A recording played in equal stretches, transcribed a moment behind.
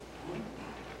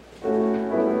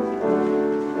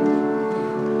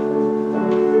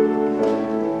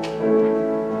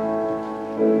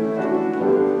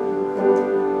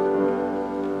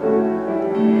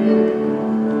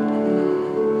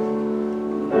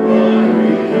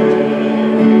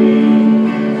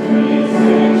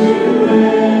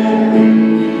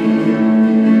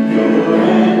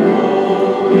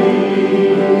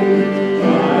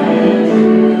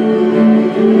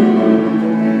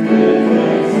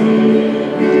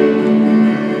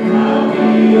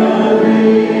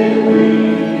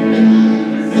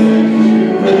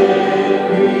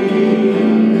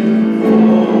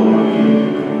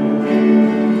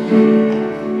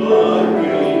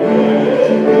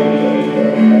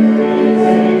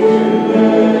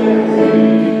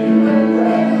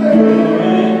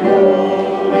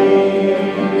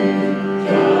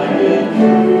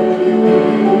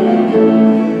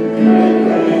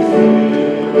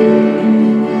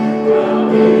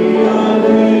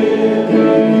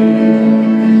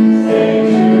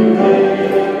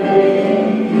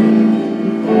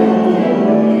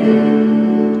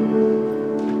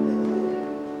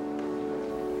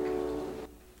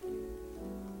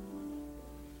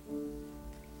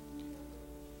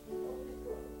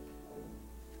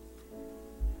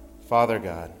Father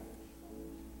God,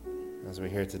 as we're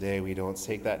here today, we don't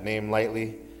take that name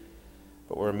lightly,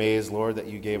 but we're amazed, Lord, that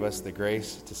you gave us the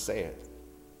grace to say it.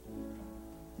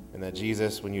 And that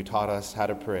Jesus, when you taught us how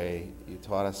to pray, you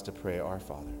taught us to pray, Our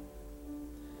Father.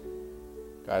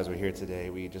 God, as we're here today,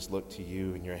 we just look to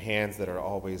you and your hands that are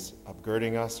always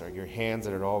upgirding us, or your hands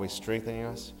that are always strengthening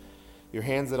us, your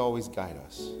hands that always guide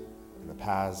us in the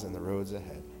paths and the roads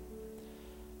ahead.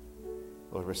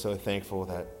 Lord, we're so thankful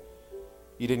that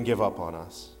you didn't give up on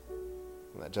us.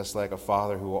 That just like a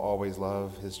father who will always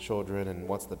love his children and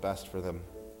wants the best for them,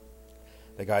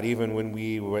 that God, even when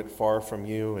we went far from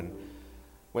you and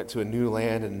went to a new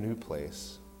land and a new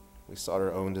place, we sought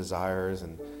our own desires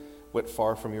and went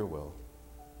far from your will.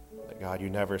 That God, you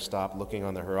never stopped looking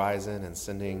on the horizon and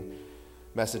sending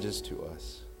messages to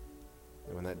us.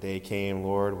 And when that day came,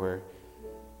 Lord, where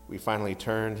we finally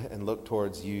turned and looked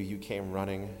towards you, you came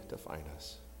running to find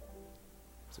us.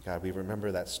 So God, we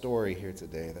remember that story here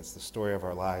today. That's the story of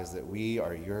our lives, that we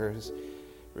are yours,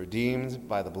 redeemed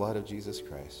by the blood of Jesus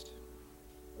Christ.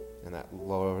 And that,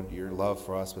 Lord, your love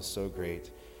for us was so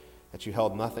great that you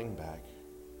held nothing back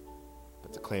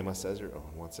but to claim us as your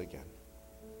own once again.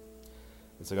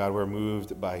 And so God, we're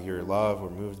moved by your love, we're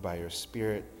moved by your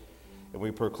Spirit, and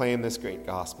we proclaim this great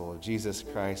gospel of Jesus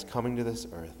Christ coming to this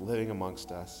earth, living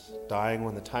amongst us, dying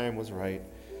when the time was right,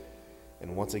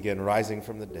 and once again rising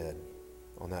from the dead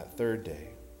on that third day.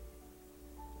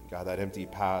 And God, that empty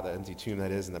tomb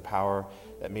that is, and the power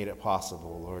that made it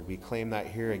possible, Lord, we claim that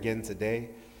here again today,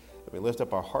 and we lift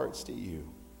up our hearts to you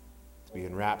to be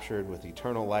enraptured with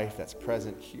eternal life that's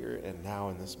present here and now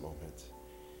in this moment.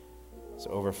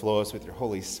 So overflow us with your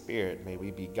Holy Spirit. May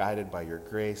we be guided by your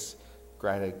grace,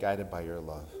 guided by your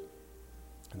love.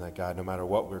 And that, God, no matter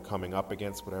what we're coming up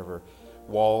against, whatever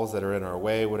walls that are in our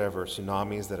way, whatever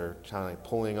tsunamis that are kind of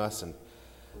pulling us, and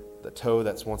the toe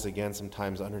that's once again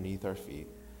sometimes underneath our feet,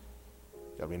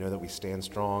 God, we know that we stand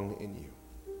strong in you.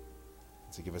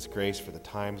 And so give us grace for the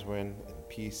times we're in, and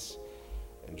peace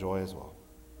and joy as well.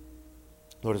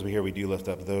 Lord, as we hear, we do lift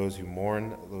up those who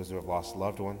mourn, those who have lost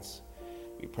loved ones.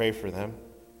 We pray for them.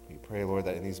 We pray, Lord,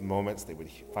 that in these moments they would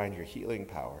find your healing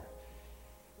power.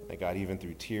 That, God, even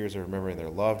through tears of remembering their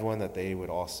loved one, that they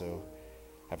would also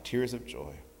have tears of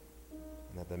joy.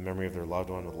 And that the memory of their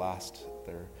loved one would last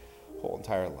their whole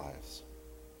entire lives.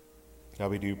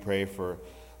 God, we do pray for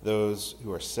those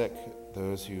who are sick,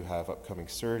 those who have upcoming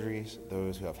surgeries,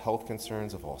 those who have health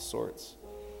concerns of all sorts,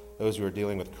 those who are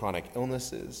dealing with chronic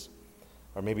illnesses,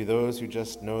 or maybe those who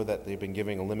just know that they've been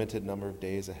given a limited number of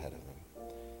days ahead of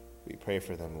them. We pray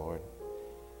for them, Lord.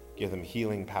 Give them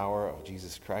healing power of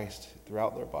Jesus Christ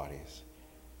throughout their bodies,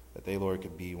 that they, Lord,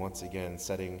 could be once again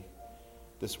setting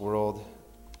this world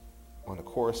on a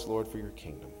course, Lord, for your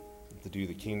kingdom, to do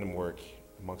the kingdom work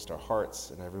amongst our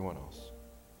hearts and everyone else.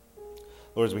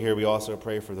 Lord, as we hear, we also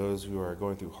pray for those who are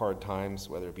going through hard times,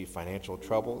 whether it be financial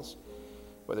troubles,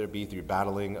 whether it be through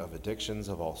battling of addictions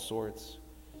of all sorts,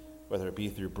 whether it be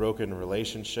through broken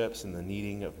relationships and the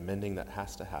needing of mending that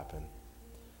has to happen,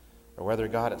 or whether,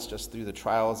 God, it's just through the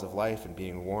trials of life and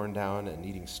being worn down and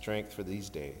needing strength for these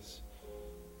days.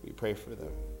 We pray for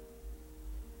them.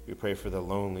 We pray for the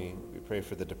lonely. We pray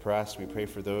for the depressed. We pray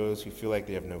for those who feel like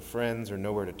they have no friends or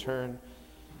nowhere to turn.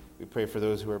 We pray for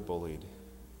those who are bullied.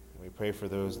 And we pray for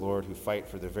those, Lord, who fight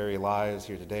for their very lives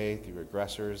here today through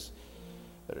aggressors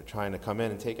that are trying to come in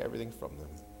and take everything from them.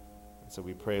 And so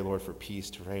we pray, Lord, for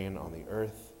peace to reign on the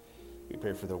earth. We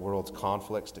pray for the world's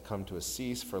conflicts to come to a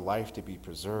cease, for life to be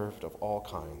preserved of all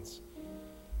kinds.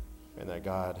 And that,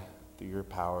 God, through your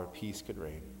power, peace could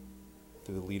reign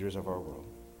through the leaders of our world.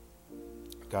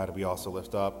 God, we also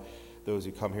lift up those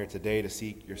who come here today to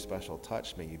seek your special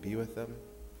touch. May you be with them.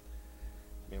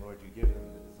 May, Lord, you give them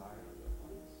the desire of their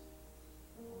hearts.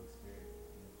 Holy Spirit,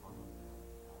 be upon them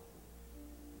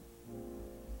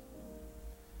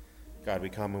now. God, we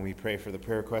come and we pray for the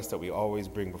prayer requests that we always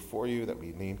bring before you, that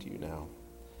we name to you now.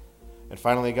 And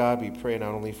finally, God, we pray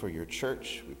not only for your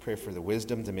church, we pray for the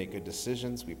wisdom to make good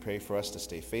decisions. We pray for us to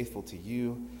stay faithful to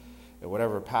you and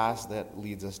whatever path that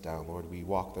leads us down. Lord, we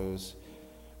walk those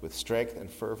with strength and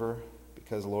fervor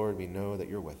because, Lord, we know that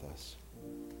you're with us.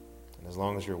 And as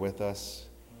long as you're with us,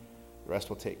 the rest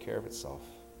will take care of itself.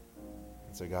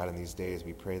 And so, God, in these days,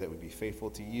 we pray that we'd be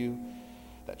faithful to you,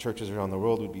 that churches around the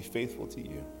world would be faithful to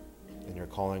you in your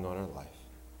calling on our life.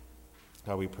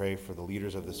 God, we pray for the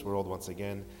leaders of this world once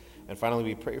again. And finally,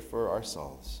 we pray for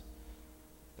ourselves,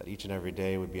 that each and every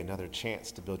day would be another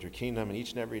chance to build your kingdom, and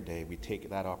each and every day we take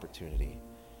that opportunity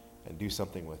and do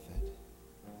something with it,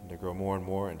 and to grow more and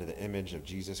more into the image of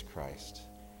Jesus Christ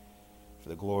for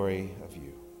the glory of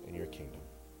you and your kingdom.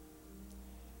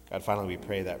 God, finally, we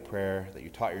pray that prayer that you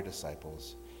taught your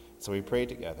disciples. So we pray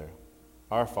together.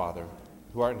 Our Father,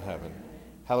 who art in heaven,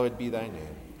 hallowed be thy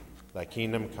name. Thy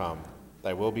kingdom come,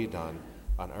 thy will be done,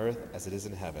 on earth as it is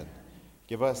in heaven.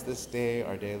 Give us this day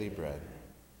our daily bread,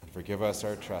 and forgive us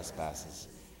our trespasses,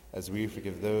 as we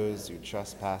forgive those who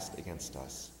trespass against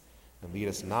us. And lead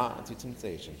us not into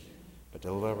temptation, but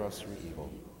deliver us from evil.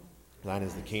 Thine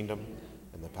is the kingdom,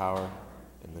 and the power,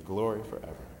 and the glory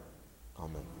forever.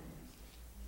 Amen.